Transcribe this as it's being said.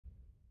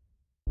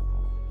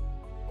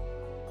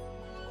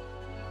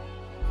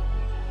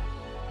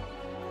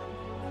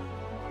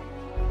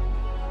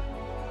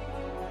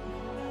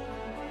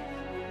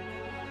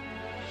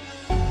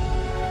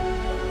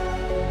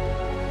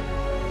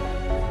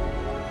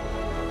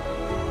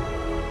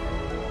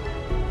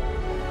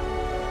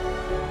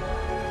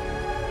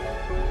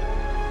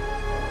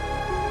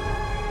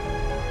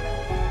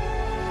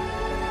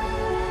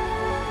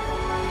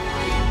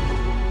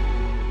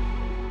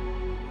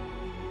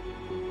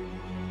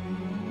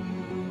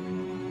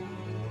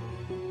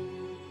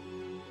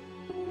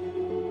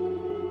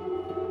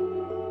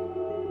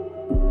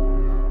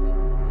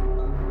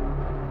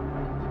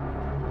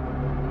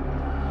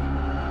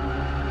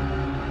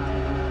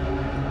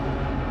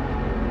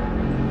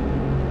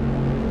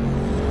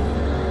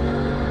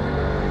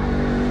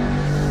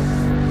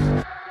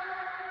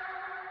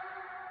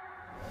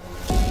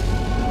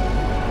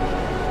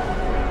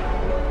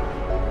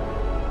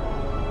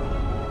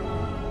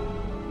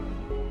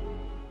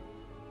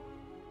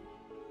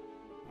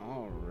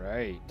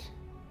Alright,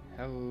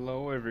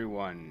 hello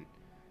everyone,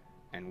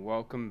 and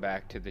welcome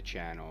back to the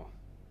channel.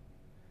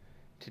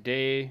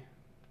 Today,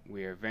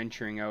 we are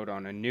venturing out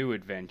on a new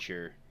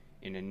adventure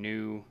in a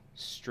new,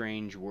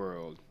 strange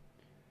world.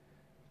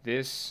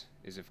 This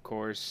is, of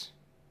course,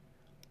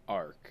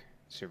 ARK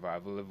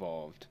Survival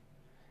Evolved.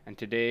 And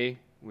today,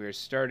 we are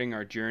starting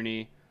our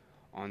journey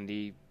on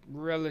the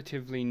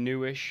relatively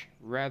newish,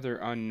 rather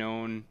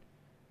unknown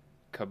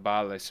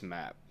Caballus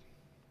Map.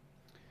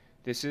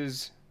 This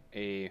is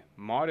a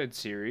modded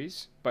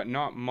series, but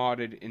not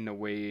modded in the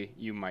way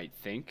you might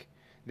think.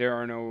 There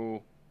are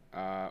no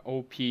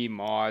OP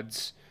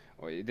mods.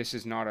 This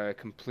is not a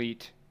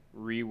complete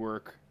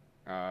rework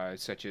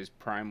such as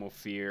Primal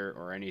Fear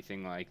or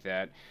anything like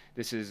that.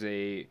 This is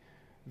a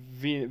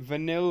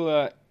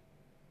vanilla-esque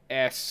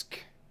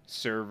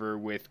server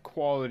with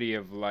quality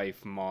of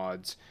life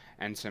mods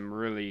and some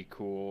really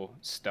cool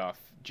stuff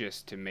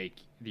just to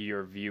make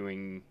your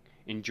viewing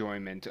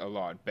enjoyment a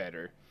lot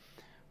better.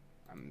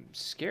 I'm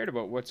scared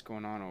about what's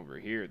going on over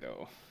here,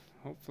 though.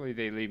 Hopefully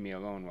they leave me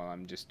alone while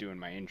I'm just doing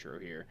my intro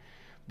here.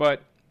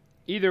 But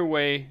either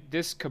way,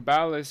 this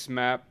Caballus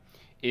map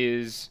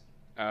is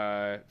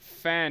a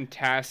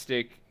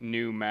fantastic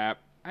new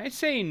map. I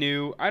say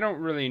new. I don't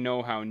really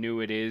know how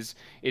new it is.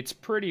 It's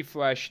pretty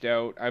fleshed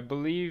out. I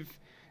believe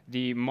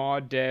the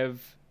mod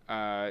dev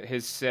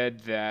has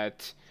said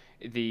that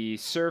the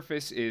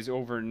surface is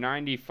over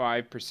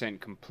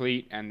 95%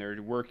 complete, and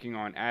they're working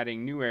on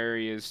adding new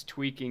areas,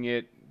 tweaking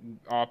it,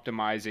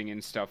 optimizing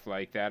and stuff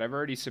like that. I've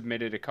already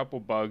submitted a couple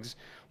bugs,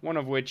 one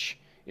of which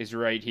is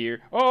right here.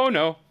 Oh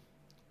no!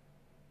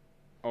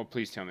 Oh,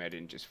 please tell me I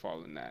didn't just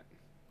fall in that.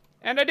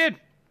 And I did!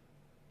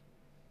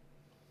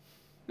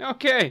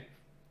 Okay.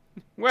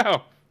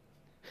 Well,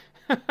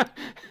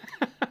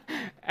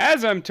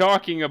 as I'm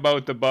talking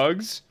about the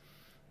bugs,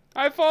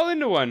 I fall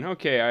into one.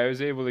 Okay, I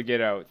was able to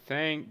get out.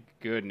 Thank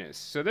goodness.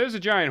 So there's a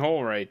giant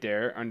hole right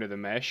there under the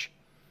mesh.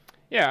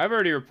 Yeah, I've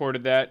already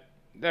reported that.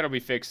 That'll be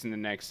fixed in the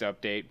next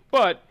update.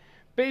 But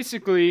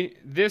basically,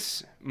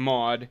 this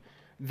mod,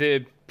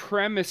 the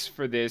premise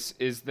for this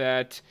is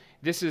that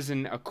this is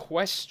an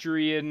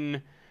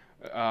equestrian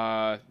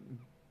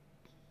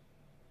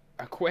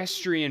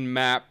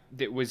map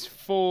that was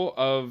full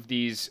of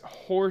these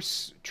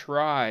horse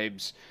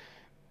tribes.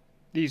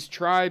 These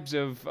tribes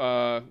of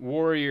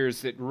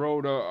warriors that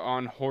rode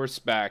on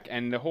horseback,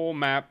 and the whole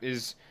map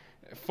is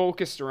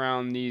focused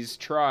around these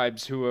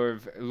tribes who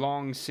have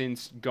long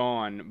since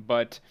gone.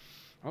 But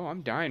oh,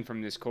 I'm dying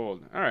from this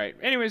cold. Alright,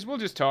 anyways, we'll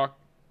just talk.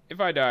 If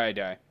I die, I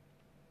die.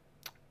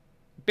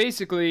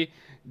 Basically,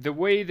 the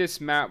way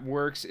this map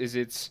works is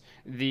it's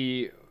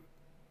the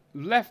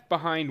left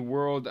behind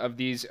world of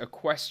these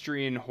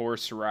equestrian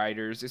horse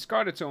riders. It's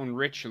got its own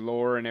rich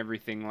lore and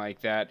everything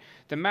like that.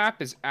 The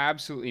map is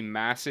absolutely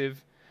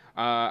massive.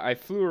 I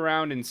flew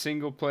around in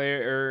single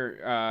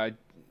player,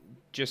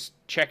 just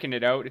checking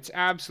it out. It's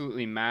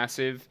absolutely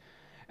massive.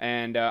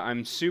 And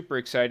I'm super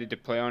excited to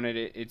play on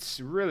it.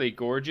 It's really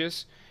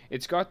gorgeous.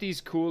 It's got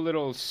these cool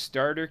little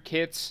starter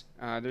kits.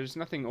 There's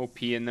nothing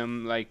OP in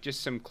them, like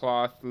just some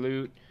cloth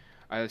loot,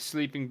 a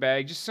sleeping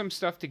bag, just some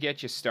stuff to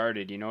get you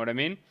started, you know what I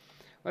mean?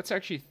 Let's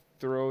actually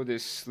throw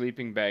this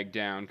sleeping bag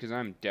down, because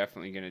I'm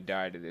definitely going to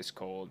die to this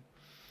cold.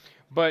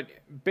 But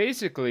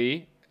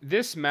basically,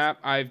 this map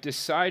I've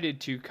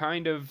decided to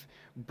kind of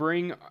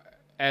bring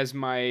as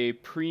my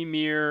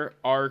premier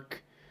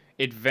ARK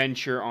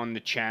adventure on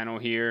the channel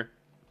here.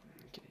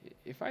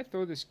 If I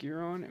throw this gear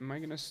on, am I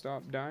going to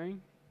stop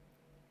dying?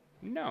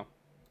 No.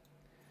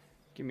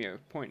 Give me a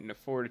point in the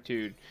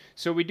fortitude.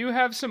 So we do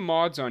have some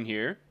mods on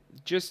here,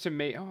 just to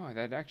make... Oh,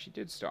 that actually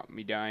did stop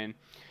me dying.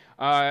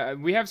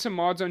 We have some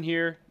mods on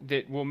here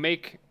that will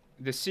make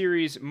the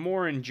series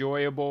more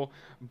enjoyable,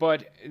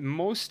 but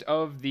most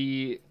of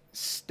the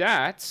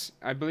stats,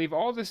 I believe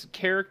all the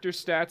character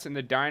stats and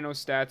the dino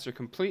stats are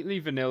completely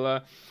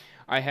vanilla.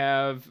 I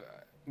have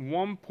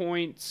 1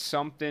 point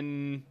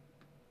something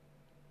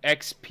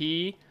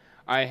XP.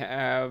 I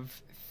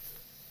have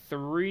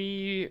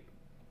three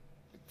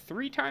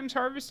times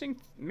harvesting,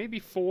 maybe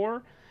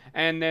 4,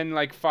 and then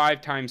like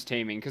 5 times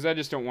taming, because I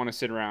just don't want to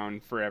sit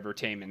around forever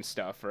taming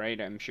stuff, right?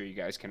 I'm sure you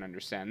guys can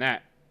understand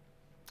that.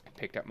 I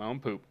picked up my own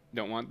poop.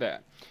 Don't want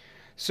that.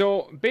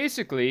 So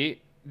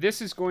basically,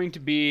 this is going to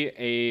be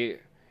a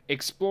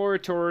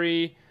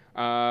exploratory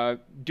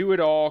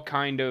do-it-all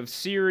kind of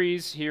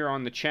series here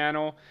on the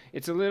channel.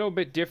 It's a little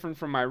bit different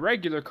from my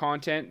regular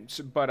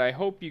content, but I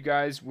hope you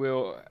guys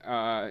will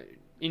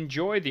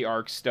enjoy the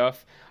ARK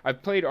stuff.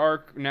 I've played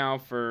ARK now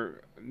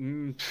for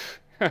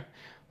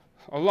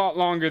a lot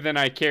longer than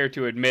I care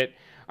to admit.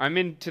 I'm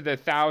into the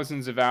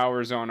thousands of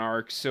hours on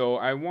ARK, so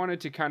I wanted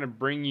to kind of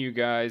bring you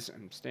guys...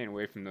 I'm staying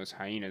away from those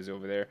hyenas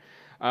over there.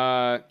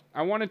 I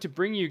wanted to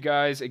bring you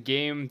guys a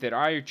game that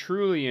I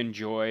truly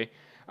enjoy.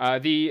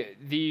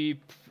 The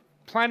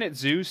Planet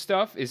Zoo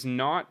stuff is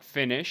not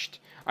finished.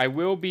 I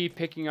will be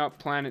picking up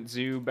Planet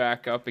Zoo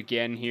back up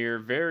again here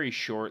very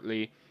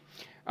shortly.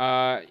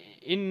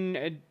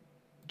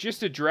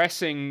 Just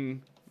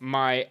addressing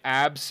my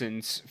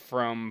absence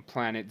from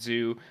Planet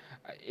Zoo,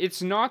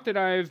 it's not that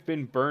I've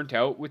been burnt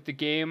out with the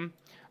game.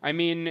 I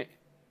mean,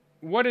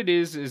 what it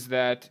is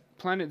that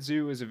Planet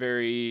Zoo is a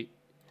very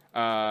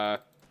uh,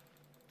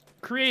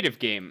 creative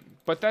game,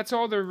 but that's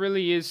all there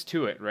really is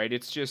to it, right?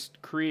 It's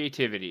just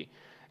creativity.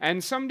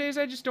 And some days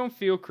I just don't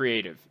feel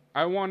creative.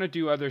 I want to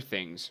do other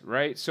things,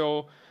 right?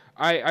 So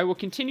I will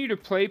continue to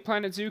play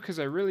Planet Zoo because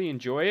I really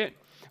enjoy it,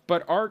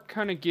 but ARK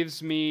kind of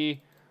gives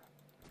me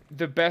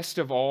the best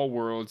of all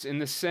worlds in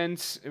the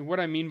sense, what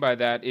I mean by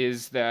that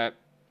is that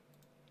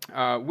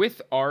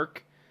with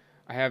ARK,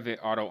 I have it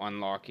auto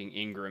unlocking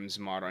Ingram's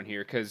mod on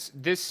here because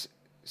this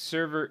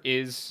server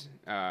is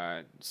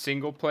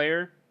single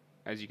player.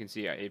 As you can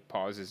see, it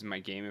pauses my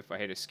game if I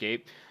hit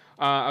escape.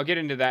 I'll get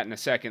into that in a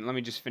second. Let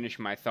me just finish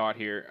my thought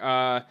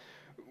here.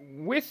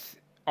 With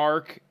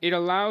ARK, it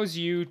allows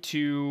you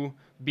to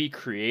be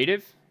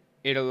creative.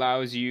 It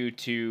allows you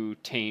to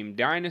tame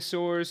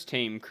dinosaurs,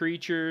 tame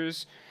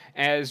creatures,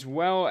 as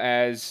well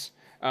as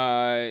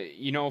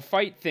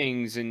fight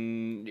things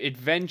and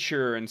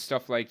adventure and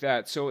stuff like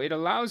that. So it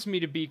allows me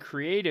to be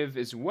creative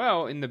as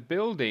well in the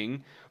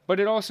building, but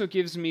it also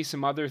gives me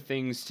some other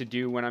things to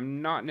do when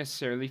I'm not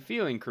necessarily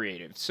feeling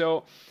creative.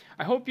 So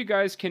I hope you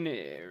guys can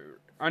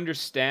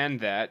understand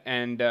that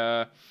and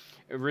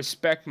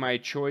respect my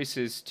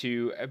choices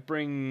to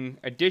bring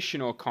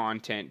additional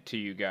content to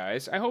you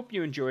guys. I hope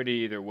you enjoyed it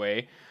either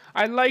way.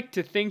 I like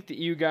to think that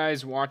you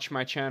guys watch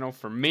my channel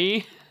for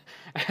me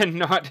and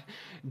not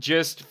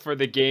just for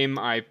the game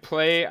I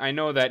play. I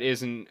know that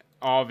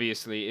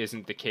obviously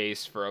isn't the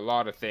case for a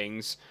lot of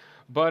things,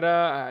 but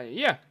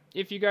yeah,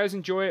 if you guys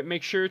enjoy it,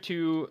 make sure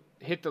to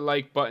hit the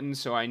like button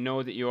so I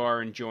know that you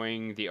are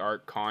enjoying the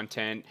ARK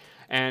content,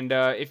 and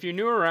if you're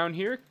new around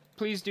here,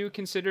 please do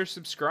consider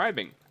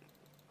subscribing.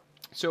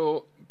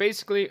 So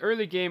basically,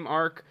 early game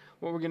ARK,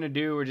 what we're gonna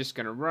do, we're just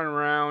gonna run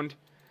around,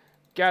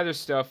 gather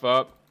stuff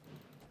up.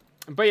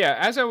 But yeah,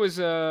 as I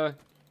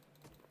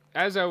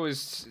was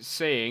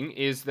saying,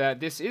 is that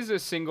this is a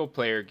single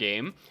player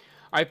game.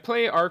 I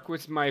play ARK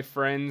with my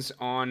friends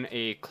on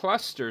a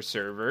cluster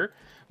server,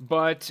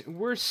 but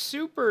we're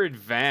super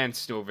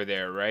advanced over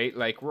there, right?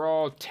 Like, we're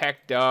all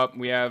teched up.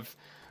 We have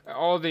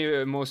all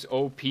the most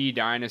OP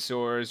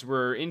dinosaurs.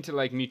 We're into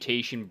like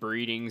mutation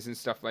breedings and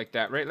stuff like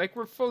that, right? Like,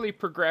 we're fully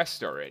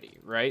progressed already,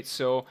 right?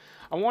 So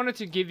I wanted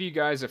to give you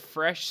guys a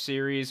fresh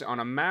series on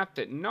a map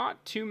that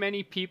not too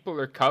many people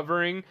are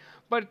covering,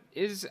 but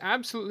is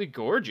absolutely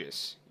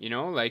gorgeous. You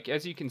know, like,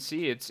 as you can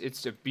see,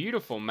 it's a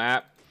beautiful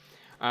map.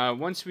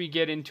 Once we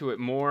get into it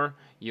more,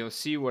 you'll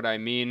see what I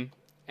mean.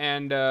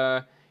 And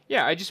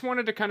yeah, I just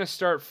wanted to kind of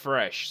start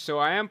fresh. So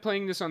I am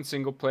playing this on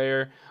single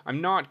player. I'm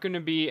not going to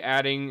be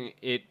adding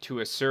it to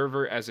a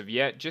server as of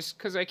yet, just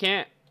because I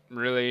can't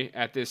really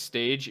at this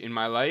stage in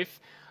my life.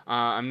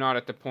 I'm not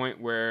at the point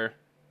where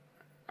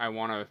I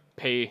want to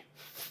pay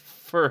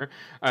for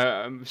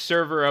a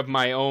server of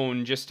my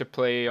own just to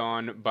play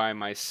on by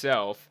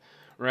myself,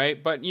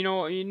 right? But, you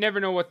know, you never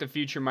know what the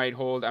future might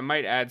hold. I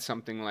might add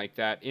something like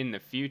that in the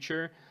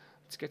future.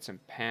 Let's get some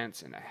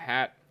pants and a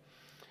hat.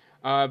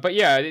 But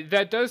yeah,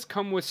 that does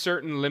come with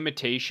certain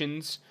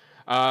limitations.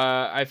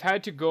 I've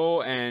had to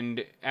go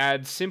and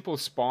add simple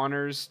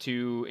spawners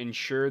to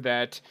ensure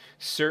that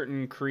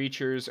certain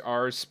creatures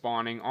are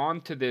spawning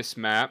onto this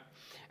map,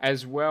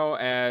 as well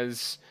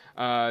as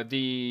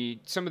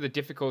some of the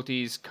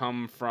difficulties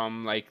come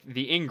from like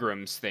the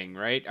Ingrams thing,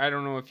 right? I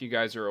don't know if you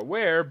guys are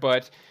aware,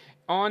 but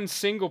on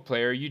single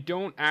player, you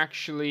don't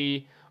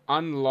actually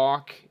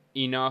unlock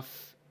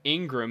enough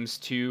Ingrams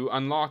to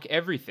unlock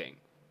everything.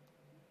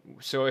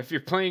 So if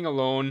you're playing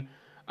alone,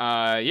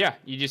 yeah,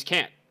 you just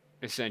can't,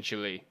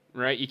 essentially,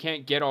 right? You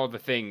can't get all the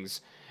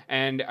things.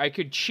 And I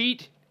could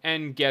cheat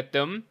and get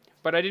them,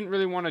 but I didn't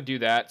really want to do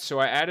that, so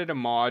I added a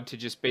mod to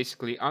just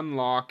basically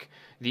unlock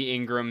the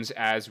Ingrams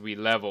as we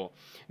level.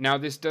 Now,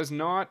 this does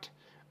not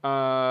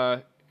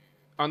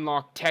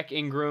unlock tech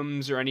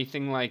Ingrams or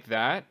anything like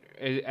that,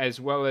 as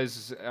well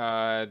as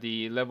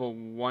the level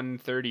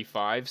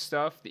 135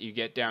 stuff that you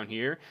get down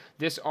here.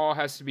 This all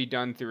has to be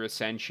done through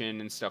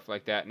Ascension and stuff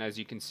like that, and as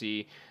you can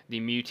see, the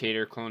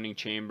Mutator, Cloning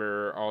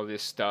Chamber, all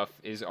this stuff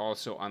is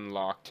also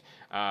unlocked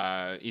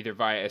either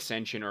via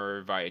Ascension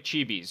or via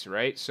Chibis,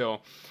 right?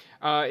 So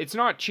it's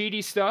not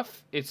cheaty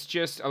stuff, it's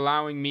just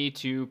allowing me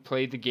to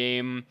play the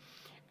game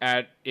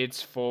at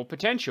its full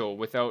potential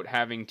without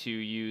having to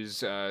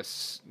use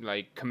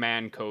like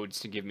command codes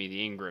to give me the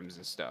Ingrams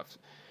and stuff.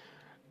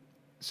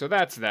 So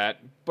that's that.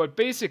 But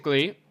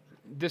basically,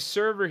 this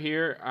server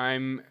here,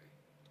 I'm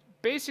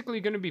basically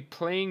going to be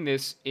playing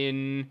this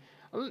in...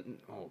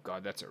 Oh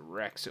god, that's a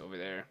Rex over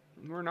there.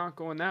 We're not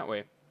going that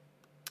way.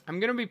 I'm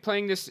going to be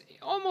playing this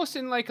almost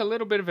in like a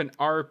little bit of an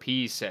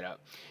RP setup.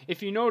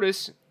 If you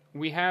notice,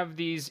 we have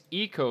these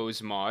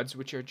Ecos mods,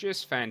 which are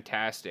just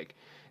fantastic.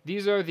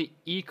 These are the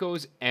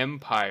Ecos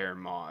Empire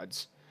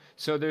mods.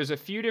 So there's a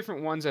few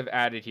different ones I've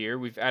added here.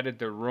 We've added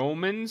the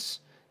Romans,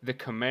 the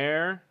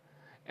Khmer,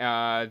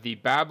 the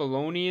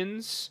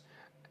Babylonians,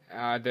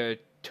 the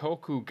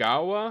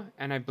Tokugawa,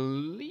 and I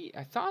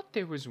thought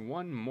there was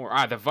one more.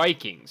 Ah, the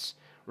Vikings,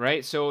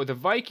 right? So the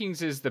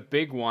Vikings is the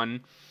big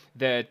one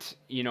that,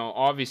 you know,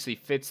 obviously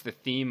fits the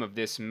theme of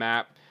this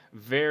map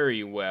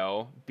very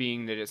well,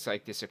 being that it's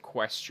like this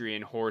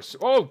equestrian horse.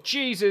 Oh,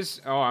 Jesus!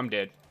 Oh, I'm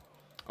dead.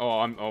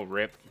 Oh,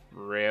 rip.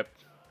 Rip.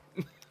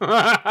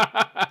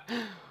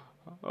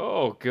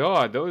 Oh,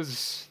 God,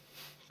 those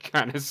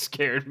kind of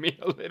scared me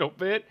a little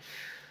bit.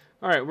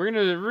 Alright, we're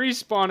going to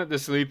respawn at the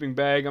sleeping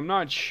bag. I'm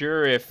not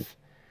sure if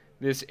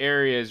this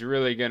area is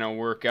really going to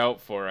work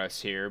out for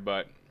us here,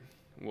 but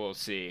we'll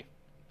see.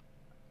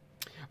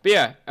 But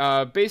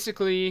yeah,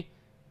 basically,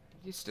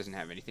 this doesn't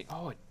have anything.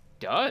 Oh, it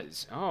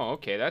does. Oh,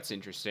 okay, that's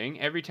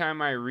interesting. Every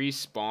time I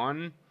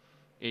respawn,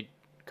 it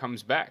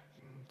comes back.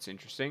 It's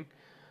interesting.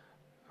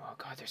 Oh,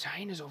 God, there's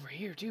hyenas over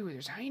here, too.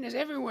 There's hyenas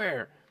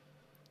everywhere.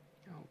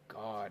 Oh,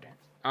 God.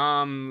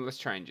 Let's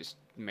try and just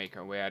make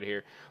our way out of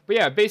here. But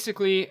yeah,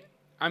 basically,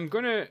 I'm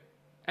gonna...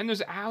 And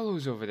there's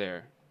aloes over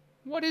there.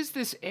 What is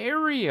this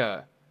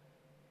area?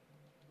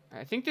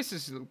 I think this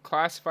is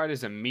classified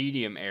as a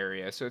medium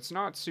area, so it's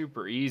not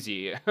super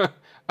easy,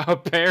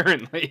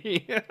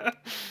 apparently.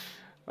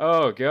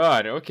 Oh,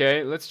 God.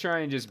 Okay, let's try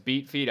and just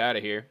beat feet out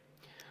of here.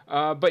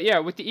 But yeah,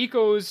 with the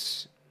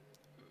Ecos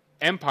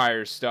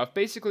Empire stuff,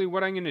 basically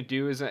what I'm going to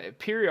do is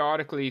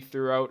periodically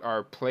throughout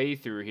our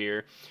playthrough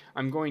here,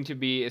 I'm going to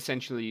be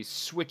essentially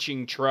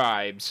switching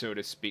tribes, so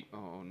to speak.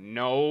 Oh,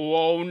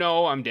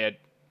 no, I'm dead.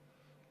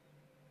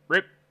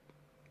 Rip.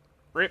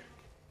 Rip.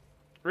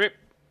 Rip.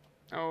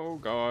 Oh,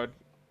 God.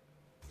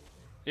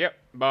 Yep,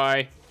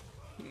 bye.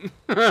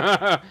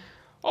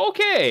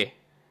 Okay.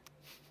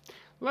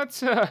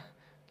 Let's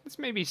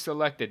maybe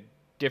select a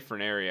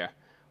different area.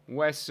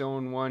 West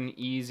Zone 1,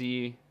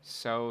 easy.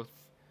 South.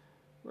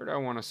 Where do I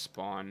want to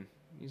spawn?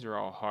 These are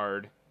all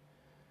hard.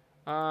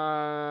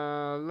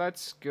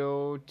 Let's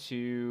go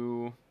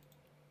to...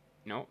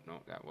 No,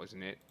 that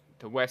wasn't it.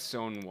 The West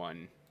Zone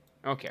 1.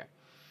 Okay.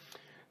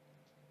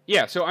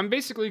 Yeah, so I'm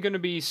basically going to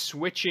be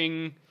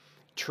switching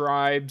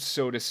tribes,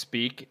 so to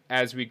speak,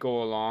 as we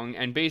go along,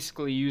 and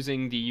basically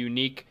using the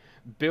unique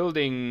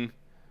building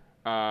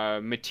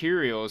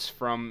materials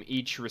from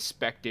each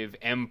respective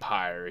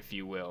empire, if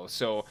you will.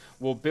 So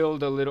we'll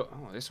build a little...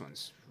 Oh, this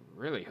one's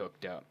really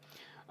hooked up.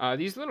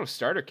 These little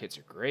starter kits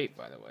are great,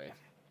 by the way.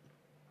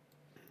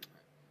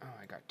 Oh,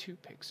 I got 2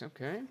 picks.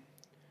 Okay.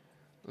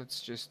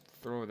 Let's just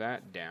throw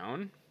that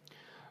down.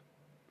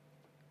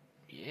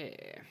 Yeah.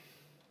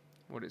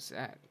 What is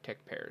that? Tech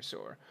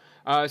Parasaur.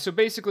 So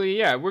basically,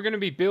 yeah, we're going to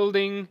be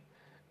building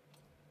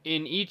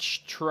in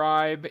each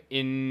tribe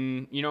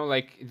in, you know,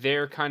 like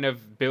their kind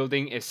of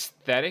building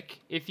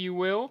aesthetic, if you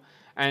will.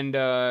 And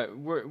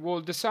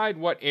we'll decide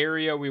what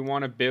area we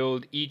want to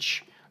build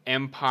each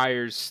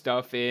empire's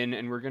stuff in,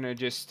 and we're going to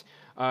just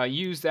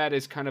use that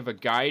as kind of a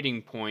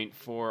guiding point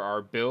for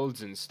our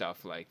builds and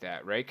stuff like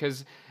that, right?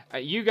 Because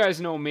you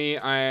guys know me,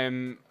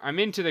 I'm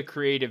into the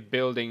creative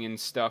building and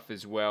stuff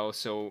as well,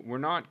 so we're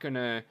not going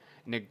to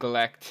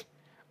neglect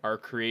our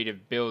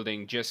creative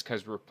building just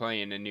because we're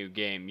playing a new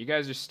game. You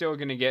guys are still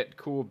going to get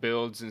cool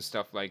builds and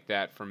stuff like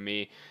that from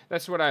me.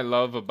 That's what I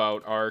love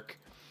about ARK,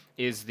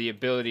 is the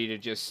ability to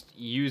just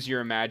use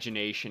your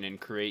imagination and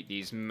create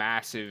these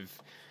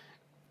massive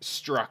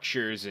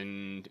structures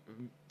and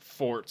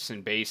forts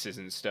and bases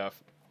and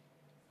stuff.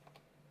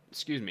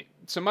 Excuse me.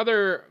 Some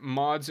other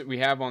mods that we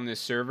have on this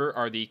server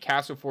are the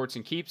castle, forts,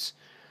 and keeps.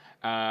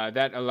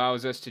 That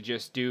allows us to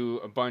just do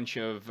a bunch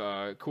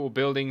of cool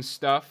building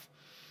stuff.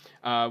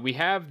 We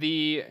have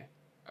the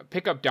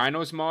Pick Up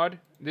Dinos mod.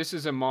 This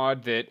is a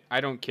mod that I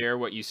don't care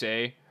what you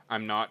say.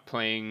 I'm not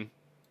playing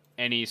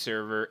any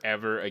server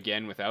ever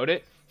again without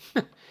it.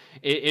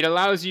 It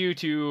allows you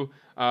to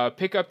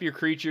pick up your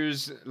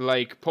creatures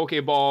like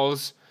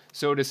Pokeballs,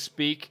 so to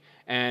speak.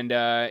 And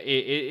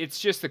it's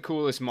just the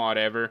coolest mod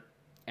ever.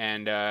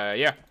 And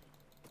yeah,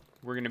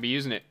 we're going to be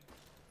using it.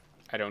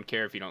 I don't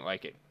care if you don't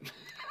like it.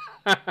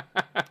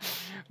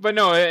 But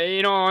no,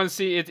 you know,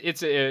 honestly,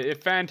 it's a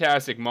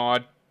fantastic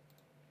mod.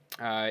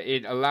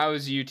 It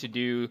allows you to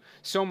do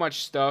so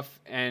much stuff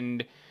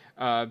and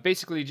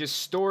basically just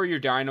store your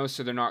dinos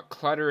so they're not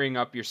cluttering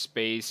up your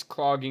space,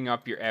 clogging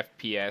up your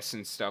FPS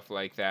and stuff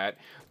like that.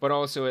 But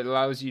also it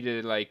allows you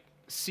to like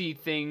see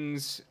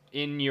things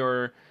in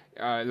your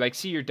like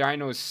see your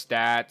dino's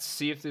stats,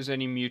 see if there's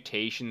any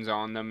mutations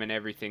on them and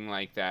everything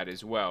like that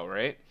as well,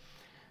 right?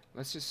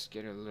 Let's just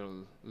get a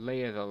little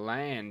lay of the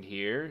land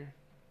here.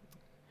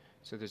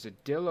 So there's a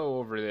Dillo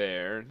over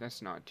there.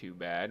 That's not too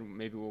bad.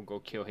 Maybe we'll go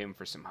kill him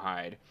for some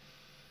hide.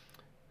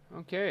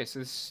 Okay, so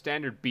this is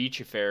standard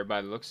beach affair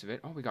by the looks of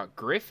it. Oh, we got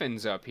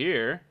griffins up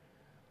here.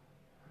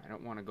 I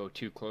don't want to go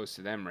too close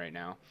to them right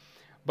now.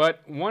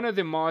 But one of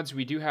the mods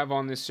we do have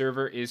on this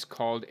server is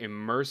called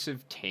Immersive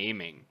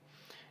Taming.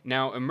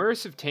 Now,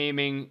 Immersive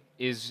Taming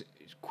is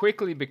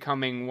quickly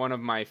becoming one of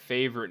my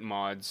favorite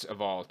mods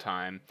of all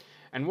time.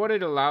 And what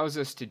it allows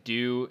us to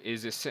do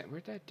is...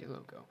 Where'd that Dillo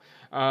go?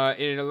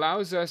 It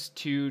allows us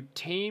to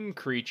tame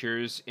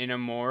creatures in a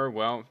more,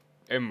 well,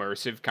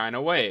 immersive kind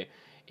of way.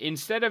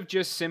 instead of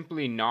just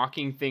simply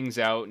knocking things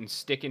out and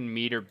sticking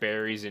meat or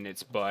berries in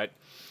its butt,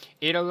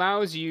 it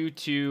allows you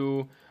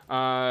to,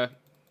 oh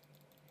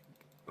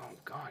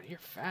god, you're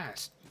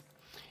fast.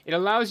 It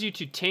allows you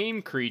to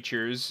tame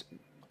creatures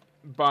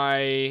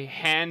by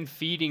hand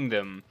feeding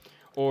them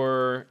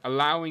or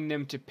allowing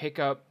them to pick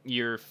up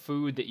your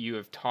food that you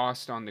have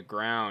tossed on the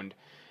ground.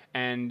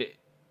 And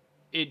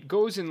it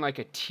goes in like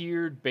a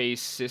tiered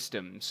based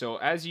system. So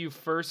as you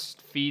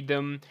first feed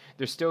them,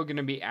 they're still going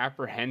to be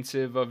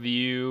apprehensive of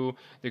you.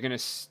 They're going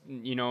to,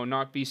 you know,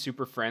 not be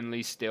super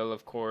friendly still,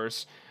 of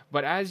course.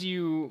 But as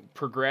you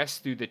progress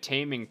through the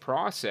taming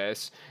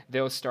process,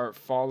 they'll start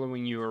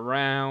following you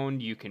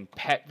around. You can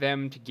pet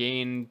them to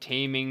gain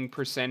taming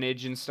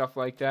percentage and stuff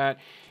like that.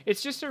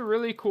 It's just a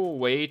really cool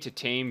way to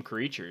tame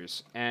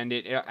creatures, and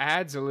it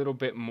adds a little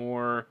bit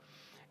more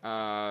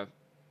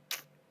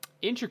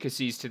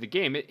intricacies to the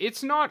game.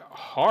 It's not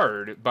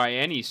hard by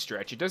any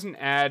stretch. It doesn't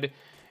add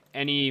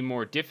any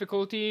more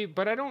difficulty,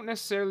 but I don't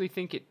necessarily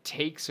think it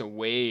takes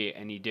away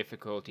any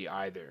difficulty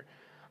either.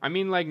 I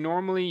mean, like,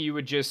 normally you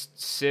would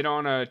just sit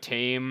on a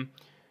tame,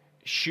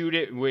 shoot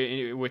it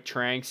with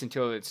tranks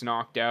until it's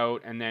knocked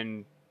out, and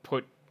then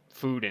put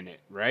food in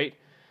it, right?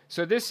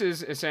 So this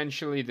is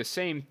essentially the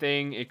same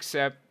thing,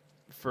 except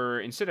for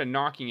instead of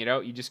knocking it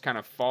out, you just kind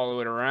of follow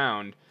it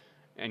around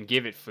and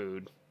give it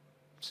food.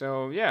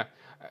 So, yeah.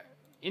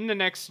 In the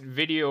next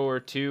video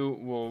or two,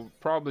 we'll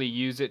probably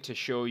use it to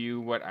show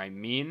you what I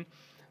mean.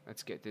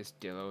 Let's get this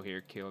Dillo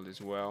here killed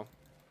as well.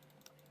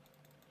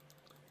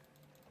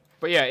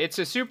 But yeah, it's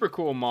a super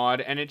cool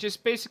mod, and it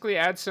just basically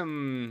adds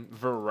some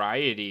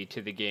variety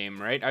to the game,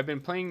 right? I've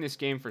been playing this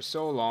game for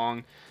so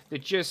long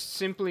that just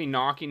simply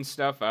knocking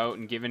stuff out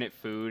and giving it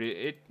food,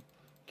 it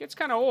gets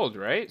kind of old,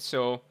 right?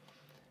 So,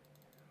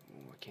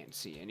 I can't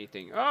see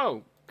anything.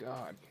 Oh,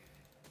 God.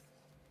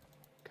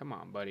 Come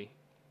on, buddy.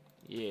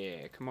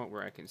 Yeah, come out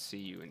where I can see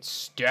you and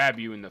stab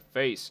you in the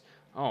face.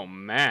 Oh,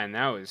 man,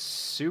 that was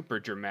super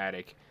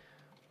dramatic.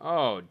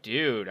 Oh,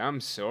 dude,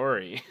 I'm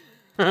sorry.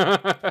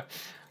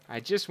 I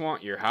just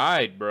want your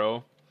hide,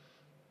 bro.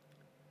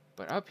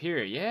 But up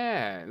here,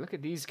 yeah, look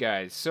at these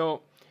guys.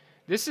 So,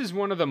 this is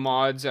one of the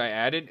mods I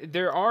added.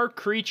 There are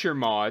creature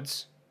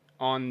mods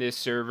on this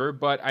server,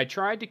 but I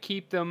tried to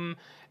keep them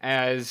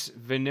as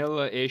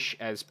vanilla-ish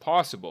as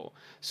possible.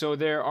 So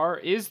there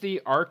is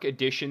the ARK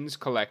Editions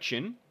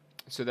collection.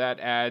 So that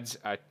adds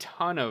a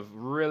ton of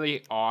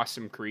really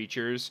awesome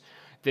creatures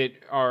that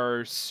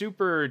are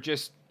super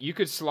just, you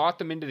could slot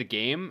them into the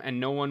game and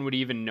no one would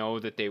even know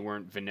that they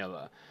weren't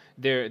vanilla.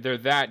 They're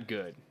that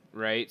good,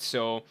 right?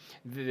 So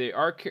the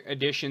ARK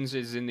Editions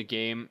is in the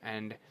game,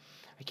 and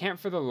I can't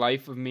for the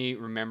life of me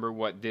remember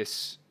what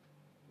this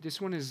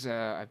one is.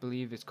 I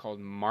believe it's called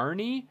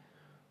Marnie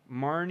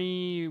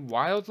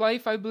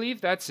Wildlife, I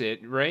believe. That's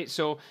it, right?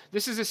 So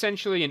this is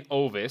essentially an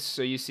ovis.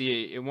 So you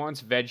see it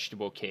wants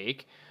vegetable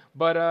cake.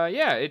 But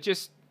yeah, it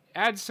just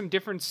adds some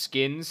different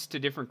skins to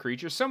different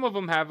creatures. Some of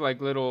them have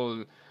like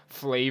little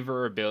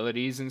flavor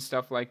abilities and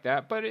stuff like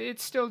that, but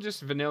it's still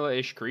just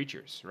vanilla-ish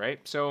creatures, right?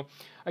 So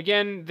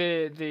again,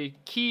 the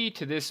key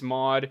to this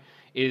mod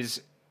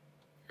is,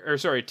 or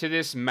sorry, to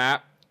this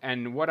map,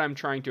 and what I'm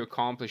trying to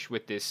accomplish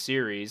with this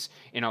series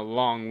in a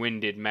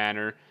long-winded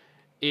manner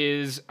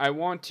is I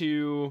want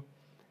to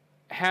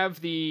have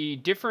the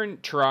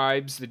different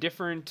tribes, the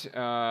different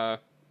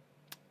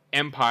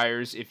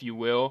empires, if you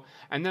will,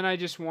 and then I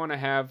just want to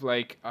have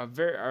like a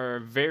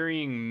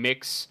varying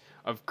mix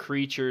of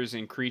creatures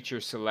and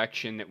creature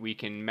selection that we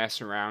can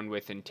mess around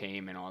with and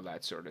tame and all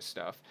that sort of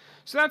stuff.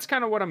 So that's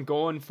kind of what I'm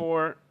going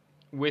for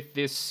with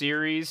this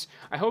series.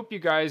 I hope you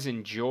guys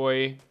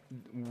enjoy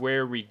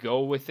where we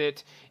go with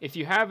it. If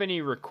you have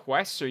any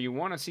requests or you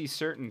want to see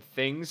certain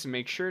things,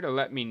 make sure to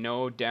let me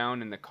know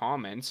down in the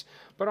comments.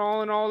 But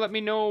all in all, let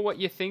me know what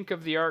you think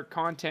of the ARK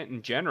content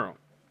in general.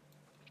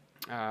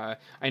 I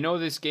know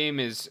this game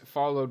is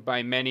followed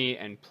by many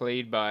and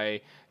played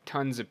by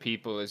tons of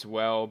people as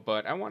well,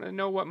 but I want to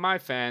know what my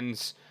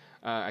fans,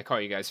 I call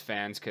you guys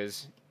fans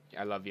because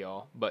I love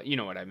y'all, but you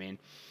know what I mean.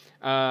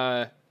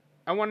 I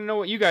want to know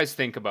what you guys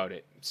think about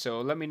it,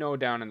 so let me know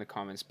down in the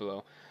comments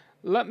below.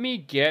 Let me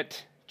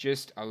get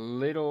just a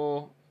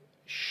little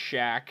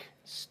shack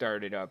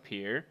started up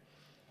here.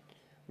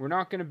 We're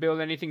not going to build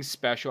anything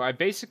special. I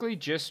basically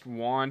just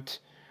want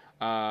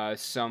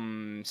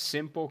some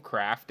simple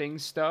crafting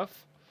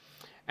stuff.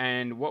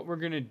 And what we're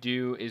going to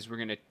do is we're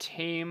going to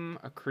tame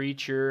a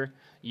creature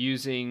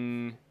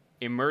using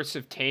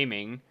immersive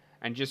taming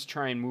and just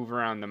try and move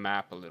around the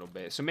map a little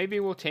bit. So maybe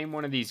we'll tame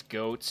one of these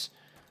goats.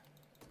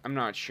 I'm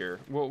not sure.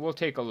 We'll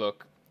take a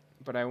look.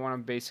 But I want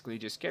to basically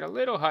just get a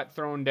little hut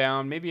thrown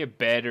down, maybe a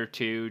bed or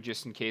two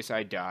just in case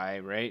I die,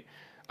 right?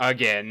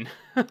 Again.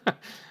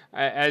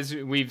 As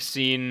we've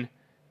seen,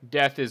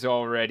 death is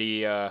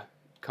already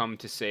come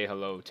to say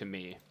hello to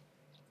me.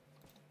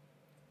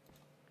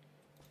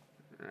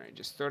 Alright,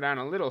 just throw down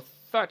a little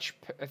thatch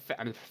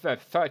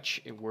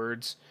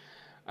words.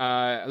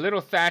 A little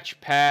thatch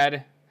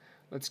pad.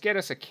 Let's get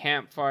us a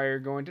campfire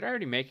going. Did I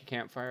already make a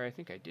campfire? I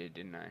think I did,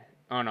 didn't I?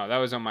 Oh no, that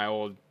was on my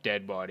old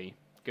dead body.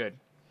 Good.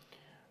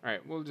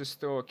 Alright, we'll just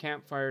throw a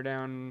campfire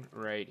down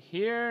right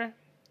here.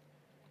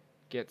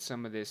 Get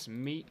some of this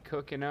meat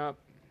cooking up.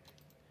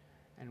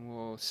 And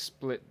we'll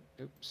split...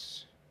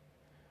 Oops.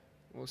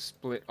 We'll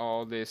split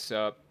all this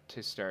up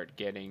to start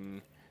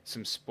getting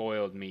some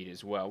spoiled meat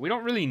as well. We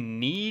don't really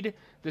need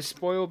the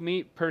spoiled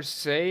meat per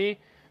se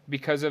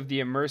because of the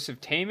immersive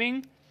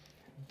taming,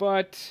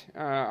 but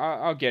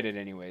I'll get it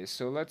anyways.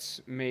 So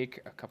let's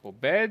make a couple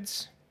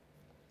beds.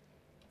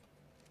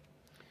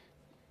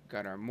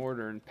 Got our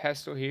mortar and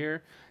pestle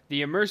here.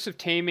 The immersive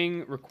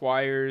taming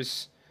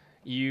requires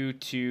you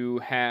to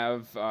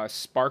have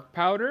spark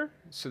powder,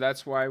 so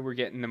that's why we're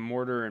getting the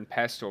mortar and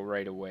pestle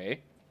right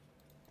away.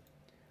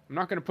 I'm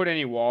not going to put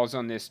any walls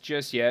on this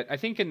just yet. I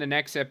think in the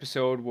next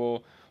episode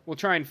we'll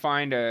try and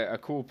find a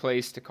cool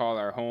place to call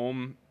our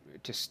home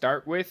to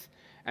start with,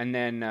 and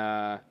then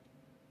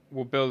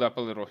we'll build up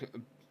a little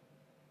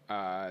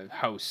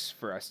house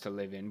for us to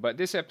live in. But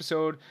this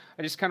episode,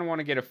 I just kind of want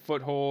to get a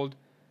foothold,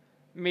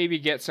 maybe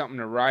get something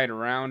to ride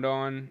around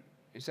on.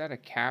 Is that a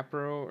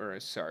Capro or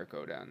a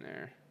Sarco down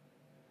there?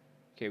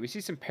 Okay, we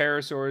see some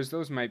Parasaurs.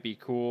 Those might be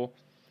cool.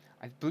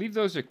 I believe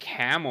those are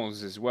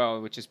camels as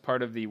well, which is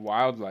part of the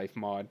wildlife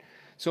mod.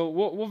 So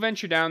we'll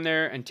venture down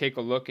there and take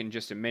a look in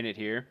just a minute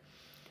here.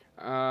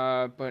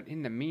 But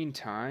in the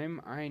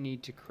meantime, I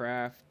need to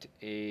craft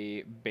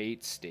a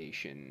bait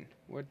station.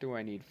 What do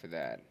I need for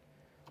that?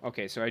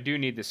 Okay, so I do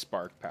need the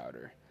spark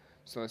powder.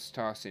 So let's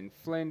toss in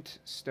flint,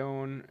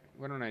 stone.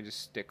 Why don't I just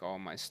stick all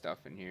my stuff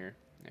in here?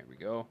 There we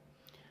go.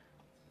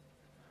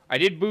 I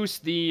did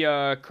boost the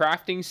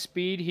crafting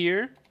speed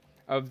here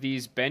of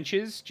these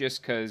benches,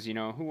 just because, you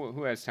know,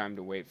 who has time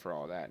to wait for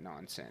all that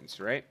nonsense,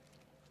 right?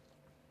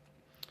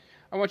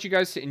 I want you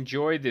guys to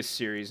enjoy this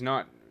series,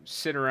 not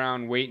sit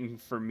around waiting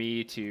for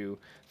me to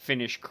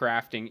finish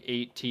crafting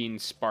 18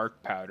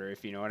 spark powder,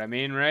 if you know what I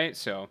mean, right?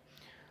 So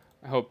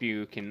I hope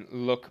you can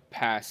look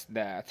past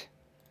that.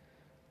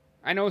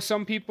 I know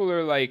some people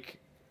are like,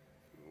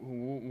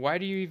 why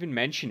do you even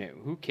mention it?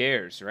 Who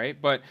cares, right?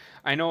 But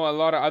I know a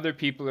lot of other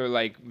people are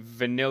like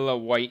vanilla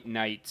white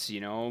knights,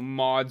 you know,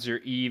 mods are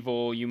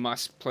evil, you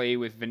must play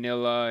with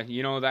vanilla,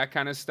 you know, that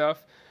kind of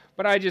stuff.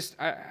 But I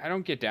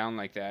don't get down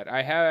like that.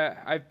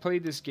 I've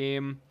played this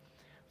game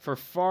for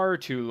far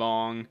too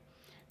long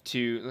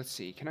to, let's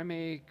see, can I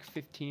make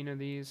 15 of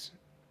these?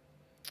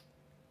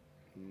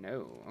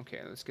 No. Okay,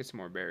 let's get some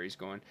more berries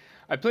going.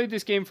 I played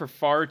this game for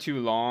far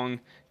too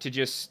long to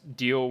just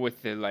deal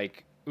with the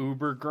like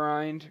uber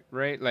grind,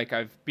 right? Like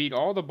I've beat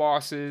all the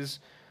bosses,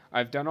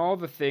 I've done all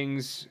the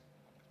things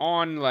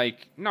on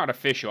like not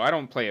official. I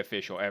don't play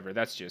official ever.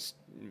 That's just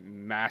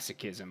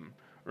masochism,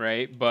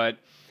 right? But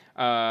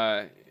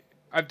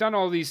I've done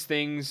all these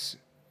things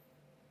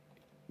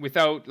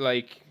without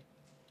like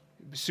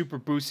super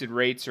boosted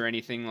rates or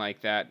anything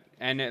like that.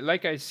 And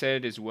like I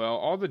said as well,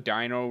 all the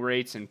dino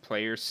rates and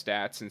player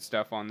stats and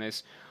stuff on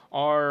this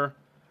are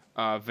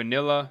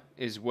vanilla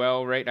as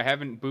well, right? I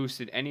haven't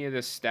boosted any of the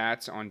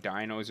stats on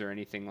dinos or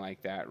anything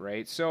like that,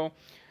 right? So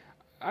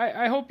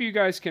I hope you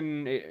guys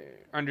can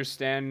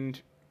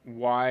understand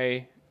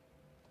why...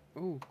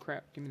 Oh,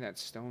 crap. Give me that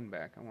stone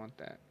back. I want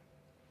that.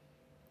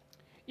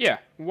 Yeah,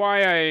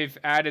 why I've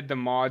added the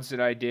mods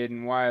that I did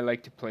and why I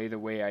like to play the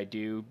way I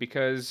do,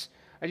 because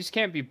I just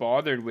can't be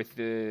bothered with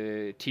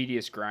the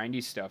tedious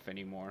grindy stuff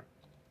anymore.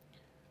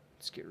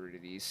 Let's get rid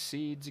of these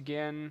seeds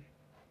again.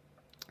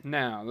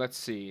 Now, let's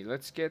see.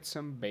 Let's get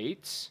some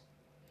baits.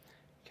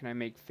 Can I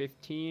make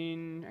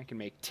 15? I can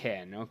make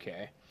 10.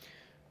 Okay.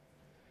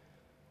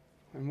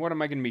 And what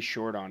am I going to be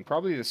short on?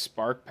 Probably the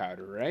spark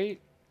powder, right?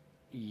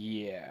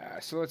 Yeah.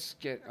 So let's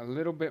get a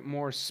little bit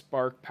more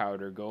spark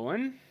powder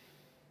going.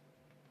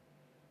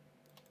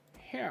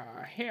 Yeah.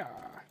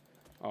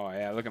 Oh,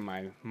 yeah. Look at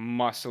my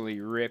muscly,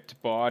 ripped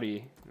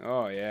body.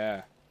 Oh,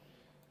 yeah.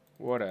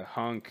 What a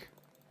hunk.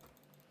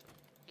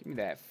 Give me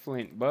that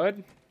flint,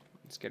 bud.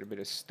 Let's get a bit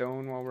of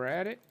stone while we're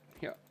at it.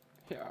 Yeah.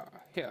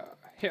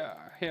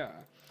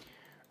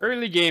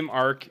 Early game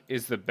ARK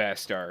is the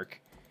best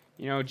ARK.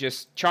 You know,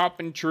 just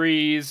chopping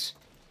trees,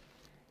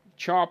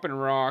 chopping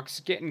rocks,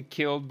 getting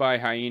killed by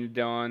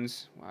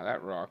hyenodons. Wow,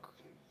 that rock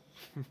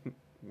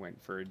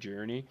went for a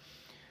journey.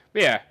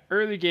 But yeah,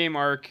 early game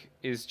ARK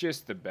is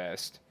just the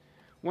best.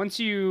 Once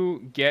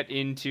you get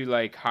into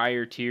like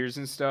higher tiers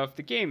and stuff,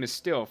 the game is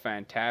still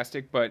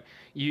fantastic, but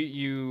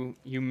you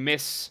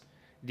miss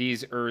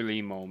these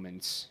early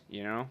moments,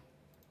 you know?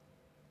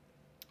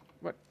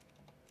 What?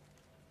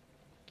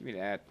 Give me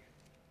that.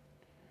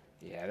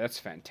 Yeah, that's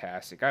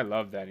fantastic. I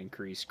love that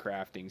increased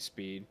crafting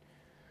speed.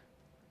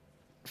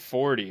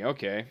 40,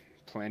 okay.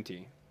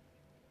 Plenty.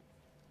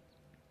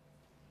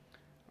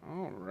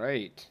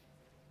 Alright.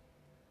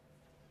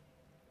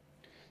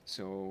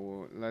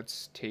 So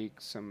let's take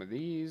some of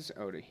these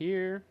out of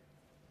here.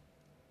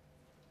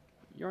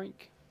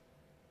 Yoink.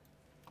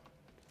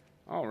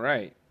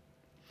 Alright.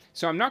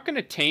 So I'm not going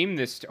to tame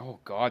this. Oh,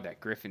 God, that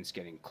griffin's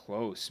getting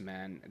close,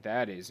 man.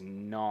 That is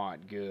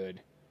not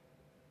good.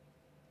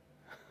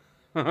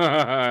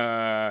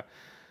 I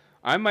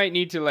might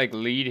need to, like,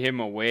 lead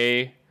him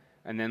away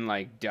and then,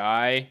 like,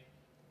 die.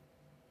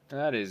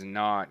 That is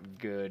not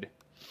good.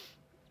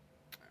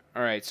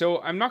 Alright,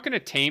 so I'm not going to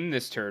tame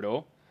this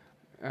turtle.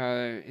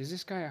 Is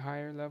this guy a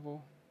higher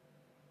level?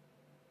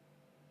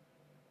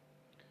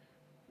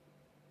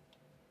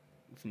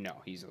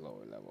 No, he's a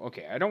lower level.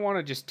 Okay, I don't want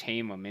to just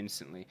tame him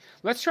instantly.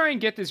 Let's try and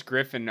get this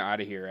griffin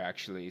out of here,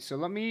 actually. So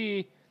let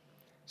me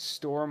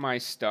store my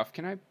stuff.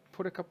 Can I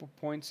put a couple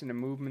points into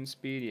movement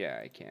speed? Yeah,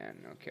 I can.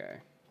 Okay.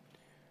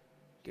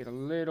 Get a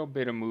little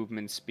bit of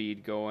movement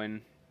speed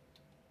going.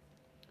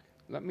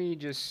 Let me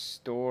just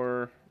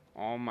store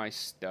all my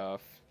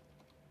stuff.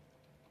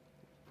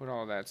 Put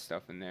all that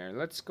stuff in there.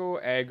 Let's go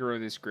aggro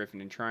this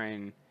griffin and try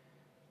and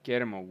get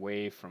him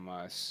away from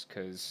us,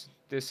 because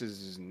this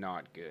is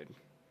not good.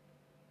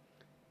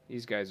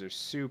 These guys are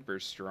super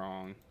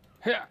strong.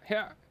 Yeah,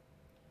 yeah.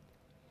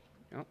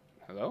 Oh,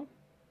 hello?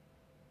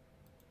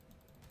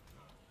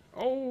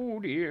 Oh,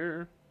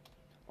 dear.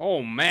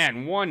 Oh,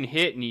 man, one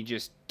hit and he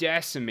just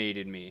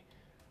decimated me.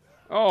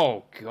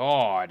 Oh,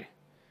 God.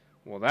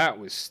 Well, that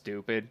was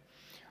stupid.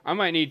 I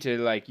might need to,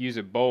 like, use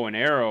a bow and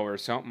arrow or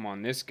something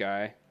on this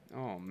guy.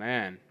 Oh,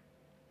 man.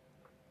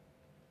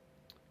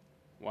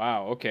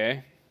 Wow,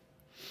 okay.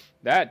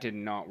 That did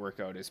not work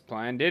out as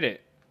planned, did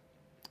it?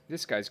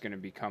 This guy's going to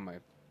become a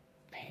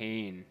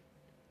pain.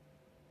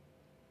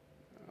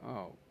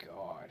 Oh,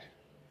 God.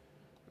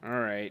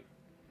 Alright.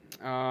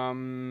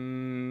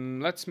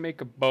 Let's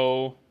make a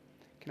bow.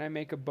 Can I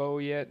make a bow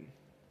yet?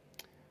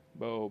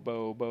 Bow,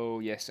 bow, bow.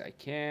 Yes, I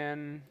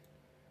can.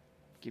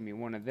 Give me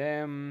one of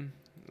them.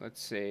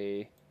 Let's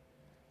say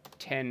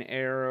 10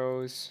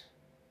 arrows.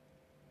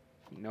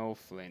 No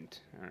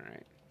flint.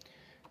 Alright.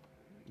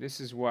 This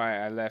is why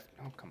I left...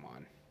 Oh, come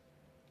on.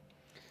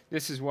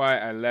 This is why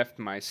I left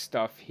my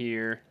stuff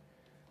here,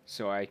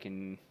 so I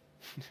can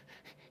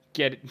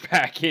get it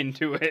back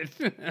into it.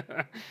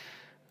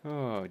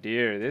 Oh,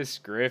 dear. This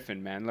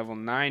griffin, man. Level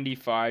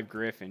 95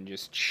 griffin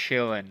just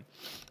chilling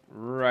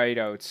right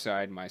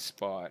outside my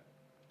spot.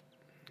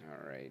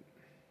 Alright.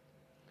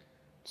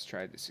 Let's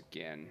try this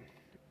again.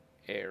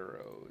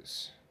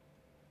 Arrows.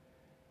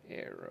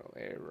 Arrow,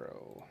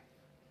 arrow.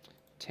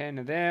 10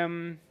 of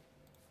them.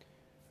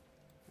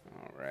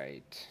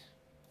 Alright.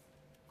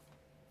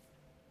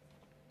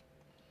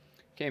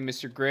 Okay,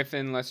 Mr.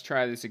 Griffin, let's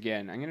try this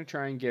again. I'm going to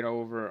try and get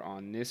over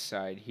on this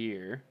side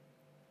here.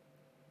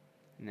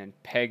 And then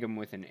peg him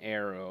with an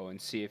arrow and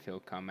see if he'll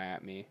come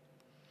at me.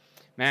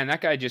 Man,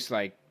 that guy just,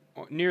 like,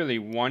 nearly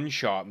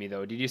one-shot me,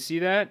 though. Did you see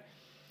that?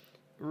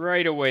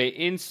 Right away,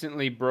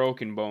 instantly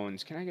broken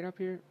bones. Can I get up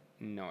here?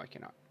 No, I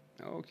cannot.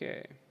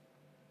 Okay.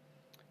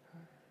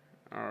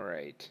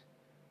 Alright.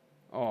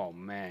 Oh,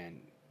 man.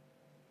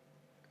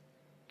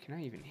 Can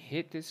I even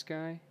hit this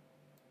guy?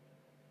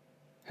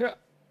 Huh.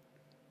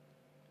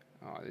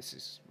 Oh, this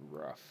is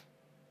rough.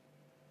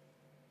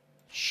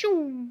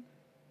 Shoo!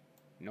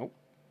 Nope.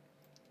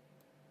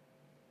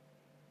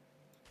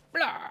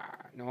 Blah!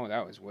 No,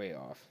 that was way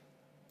off.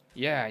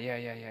 Yeah.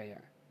 I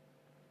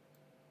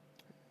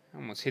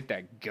almost hit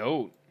that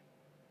goat.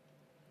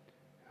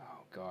 Oh,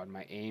 God,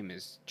 my aim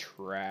is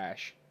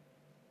trash.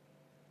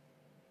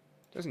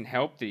 Doesn't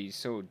help that he's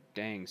so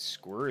dang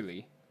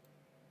squirrely.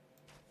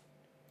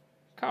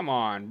 Come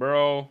on,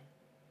 bro.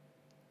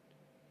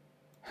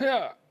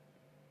 Huh.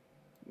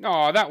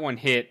 Oh, that one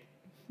hit.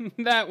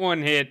 That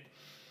one hit.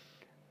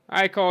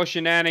 I call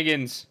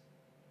shenanigans.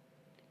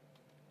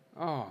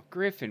 Oh,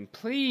 Griffin,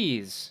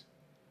 please.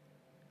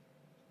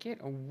 Get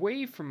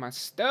away from my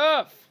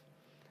stuff.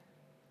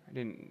 I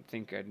didn't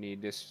think I'd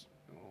need this.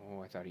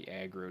 Oh, I thought he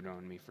aggroed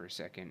on me for a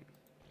second.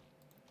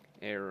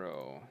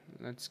 Arrow.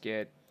 Let's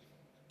get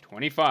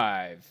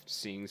 25,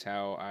 seeing as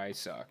how I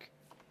suck.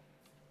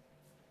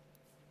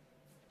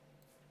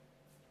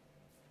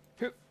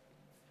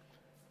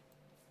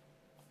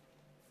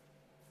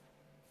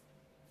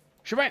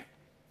 Shabam!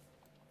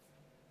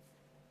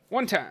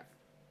 One time.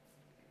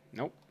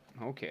 Nope.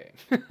 Okay.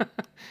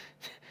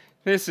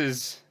 This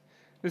is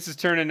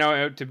turning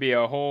out to be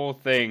a whole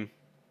thing.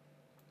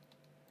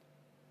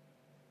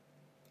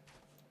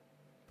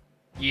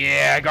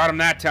 Yeah, I got him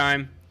that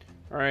time.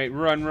 All right,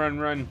 run, run,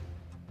 run.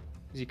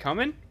 Is he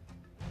coming?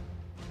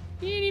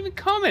 He ain't even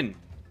coming.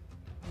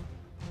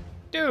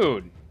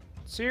 Dude,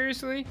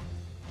 seriously?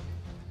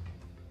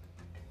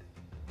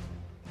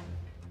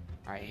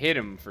 I hit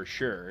him for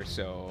sure,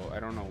 so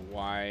I don't know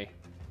why.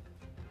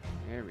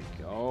 There we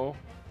go.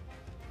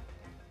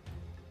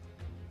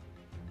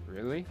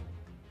 Really?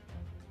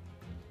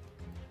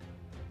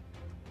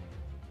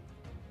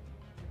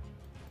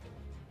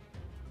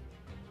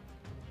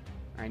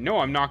 I know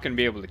I'm not going to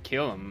be able to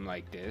kill him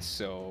like this,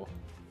 so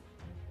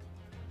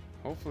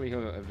hopefully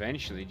he'll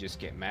eventually just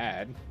get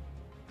mad.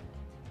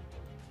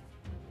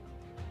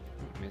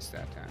 Oh, missed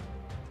that time.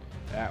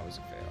 That was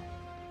a fail.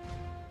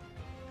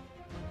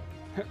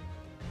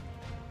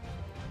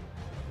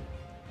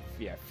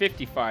 Yeah,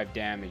 55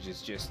 damage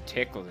is just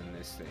tickling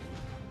this thing.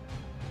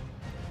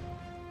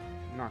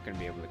 I'm not going to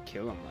be able to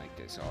kill him like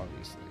this,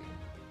 obviously.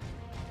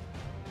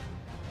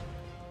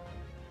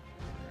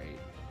 Alright.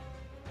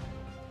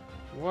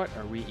 What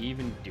are we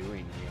even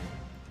doing here?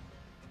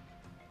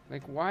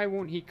 Like, why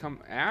won't he come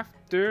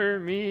after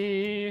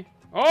me?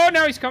 Oh,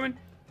 now he's coming.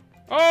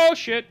 Oh,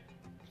 shit.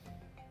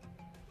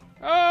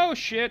 Oh,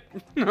 shit.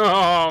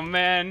 Oh,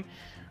 man.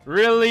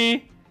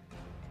 Really?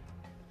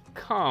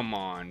 Come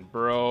on,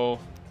 bro.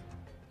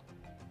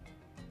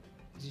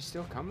 Is he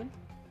still coming?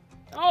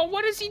 Oh,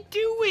 what is he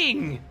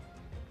doing?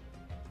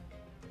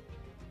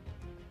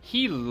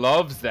 He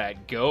loves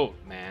that goat,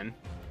 man.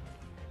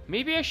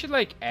 Maybe I should,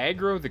 like,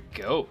 aggro the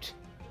goat.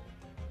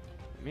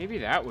 Maybe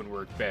that would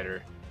work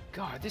better.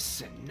 God,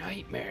 this is a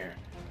nightmare.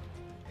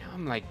 Now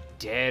I'm, like,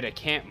 dead. I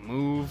can't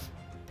move.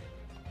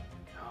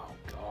 Oh,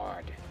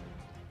 God.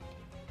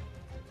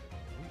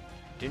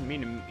 Didn't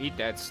mean to eat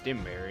that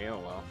stim berry. Oh,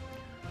 well.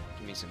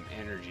 Give me some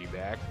energy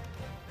back.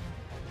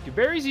 Do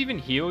berries even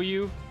heal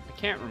you? I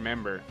can't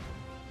remember.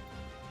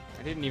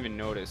 I didn't even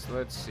notice.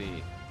 Let's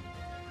see.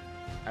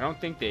 I don't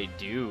think they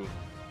do.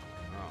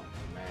 Oh,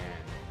 man.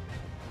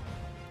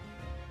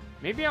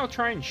 Maybe I'll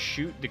try and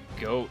shoot the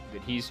goat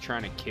that he's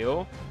trying to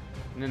kill.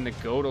 And then the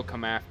goat will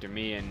come after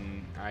me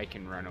and I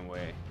can run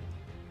away.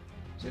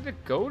 Is it the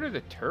goat or the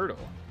turtle?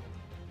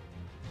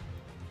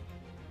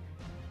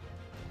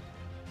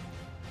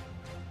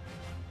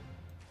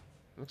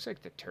 Looks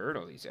like the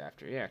turtle he's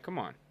after. Yeah, come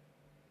on.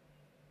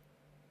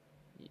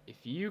 If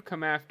you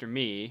come after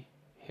me,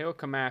 he'll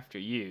come after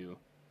you.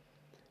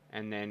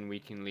 And then we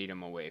can lead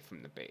him away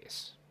from the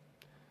base.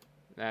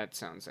 That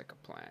sounds like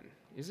a plan.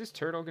 Is this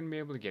turtle going to be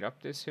able to get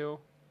up this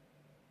hill?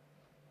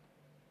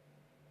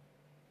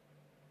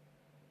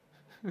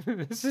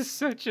 This is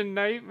such a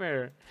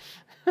nightmare.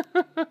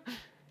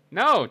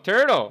 No,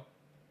 turtle.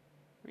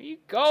 Where are you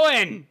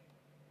going?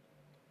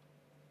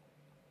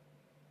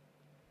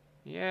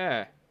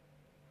 Yeah.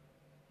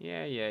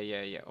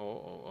 Yeah.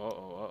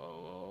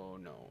 Oh,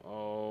 no.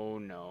 Oh,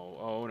 no.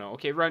 Oh, no.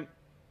 Okay, run.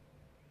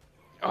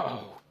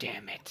 Oh,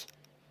 damn it.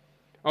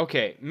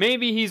 Okay,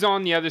 maybe he's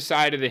on the other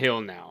side of the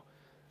hill now.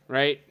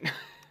 Right?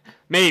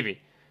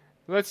 Maybe.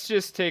 Let's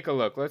just take a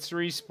look. Let's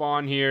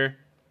respawn here.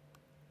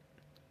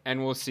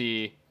 And we'll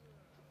see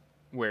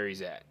where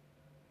he's at.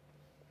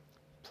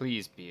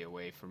 Please be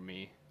away from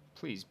me.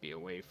 Please be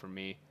away from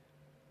me.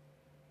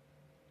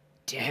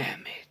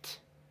 Damn it.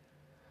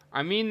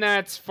 I mean,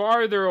 that's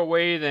farther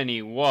away than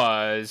he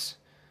was.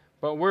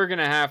 But we're going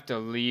to have to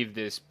leave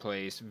this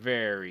place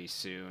very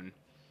soon.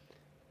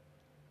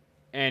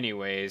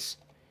 Anyways,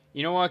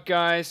 you know what,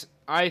 guys?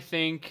 I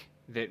think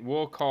that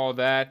we'll call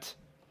that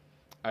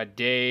a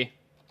day.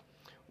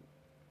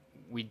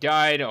 We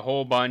died a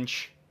whole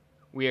bunch.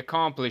 We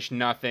accomplished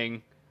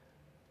nothing.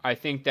 I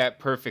think that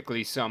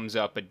perfectly sums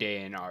up a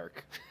day in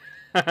ARK.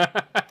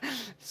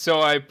 So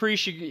I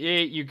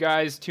appreciate you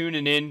guys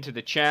tuning in to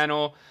the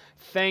channel.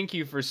 Thank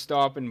you for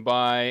stopping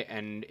by,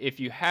 and if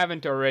you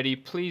haven't already,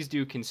 please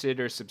do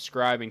consider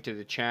subscribing to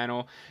the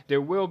channel. There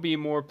will be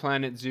more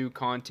Planet Zoo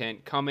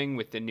content coming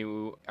with the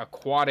new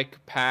aquatic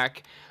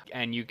pack,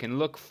 and you can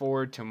look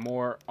forward to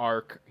more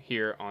ARK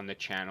here on the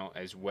channel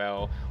as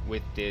well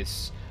with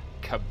this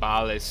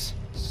Caballus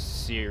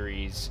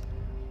series.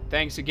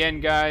 Thanks again,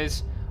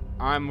 guys.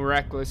 I'm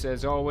Reckless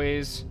as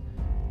always.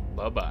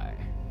 Bye-bye.